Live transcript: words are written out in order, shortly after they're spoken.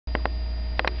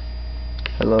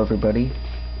Hello everybody,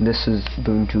 this is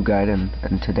Ubuntu Gaiden,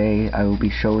 and today I will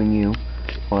be showing you,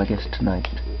 well I guess tonight,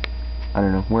 I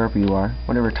don't know, wherever you are,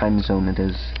 whatever time zone it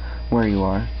is, where you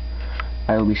are,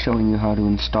 I will be showing you how to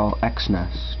install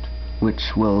XNest,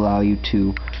 which will allow you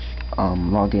to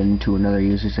log into another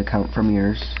user's account from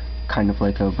yours, kind of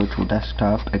like a virtual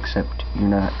desktop, except you're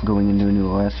not going into a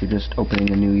new OS, you're just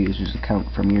opening a new user's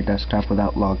account from your desktop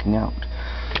without logging out.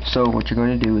 So what you're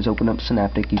going to do is open up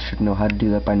Synaptic. You should know how to do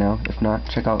that by now. If not,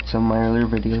 check out some of my earlier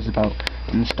videos about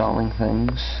installing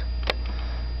things.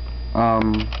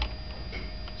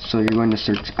 So you're going to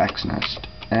search XNest.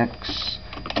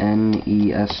 X-N-E-S-T.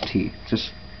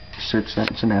 Just search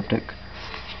that in Synaptic.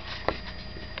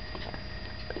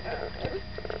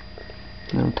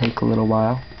 It'll take a little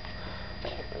while.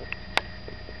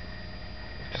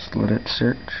 Just let it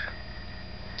search.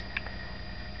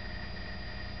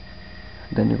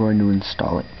 Then you're going to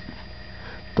install it.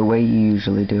 The way you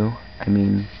usually do,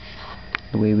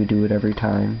 the way we do it every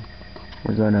time,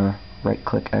 we're going to right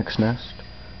click XNest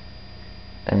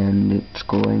and it's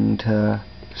going to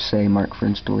say mark for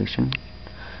installation.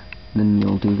 Then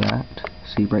you'll do that.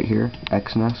 See right here,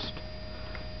 XNest.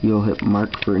 You'll hit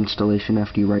mark for installation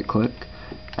after you right click,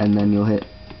 and then you'll hit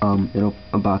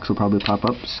a box will probably pop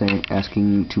up saying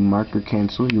asking you to mark or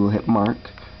cancel. You will hit mark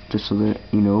just so that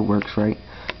you know it works right.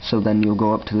 So then you'll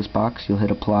go up to this box, you'll hit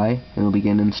apply, and it'll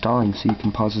begin installing. So you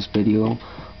can pause this video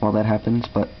while that happens,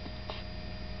 but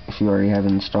if you already have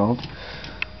it installed,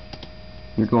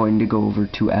 you're going to go over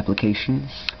to Applications,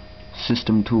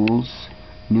 System Tools,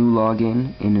 New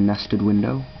Login in a nested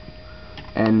window.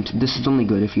 And this is only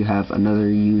good if you have another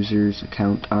user's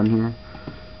account on here.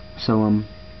 So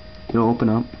it'll open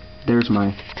up. There's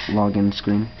my login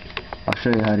screen. I'll show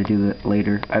you how to do that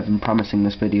later. I've been promising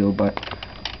this video, but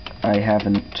I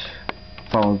haven't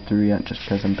followed through yet just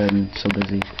because I've been so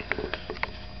busy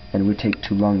and it would take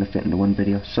too long to fit into one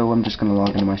video. So I'm just going to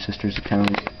log into my sister's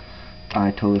account.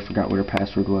 I totally forgot what her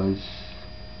password was.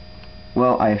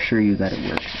 Well, I assure you that it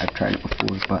works. I've tried it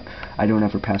before, but I don't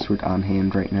have her password on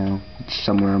hand right now. It's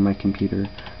somewhere on my computer.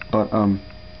 But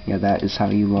yeah, that is how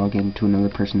you log into another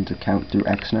person's account through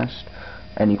XNest.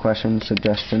 Any questions,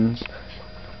 suggestions?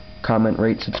 Comment,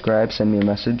 rate, subscribe, send me a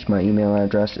message. My email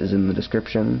address is in the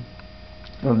description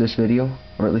of this video,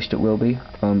 or at least it will be.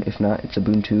 If not, it's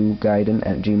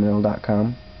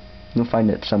ubuntugaiden@gmail.com. You'll find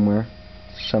it somewhere,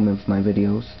 some of my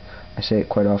videos. I say it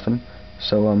quite often.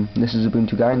 So this is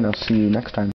Ubuntu Gaiden, and I'll see you next time.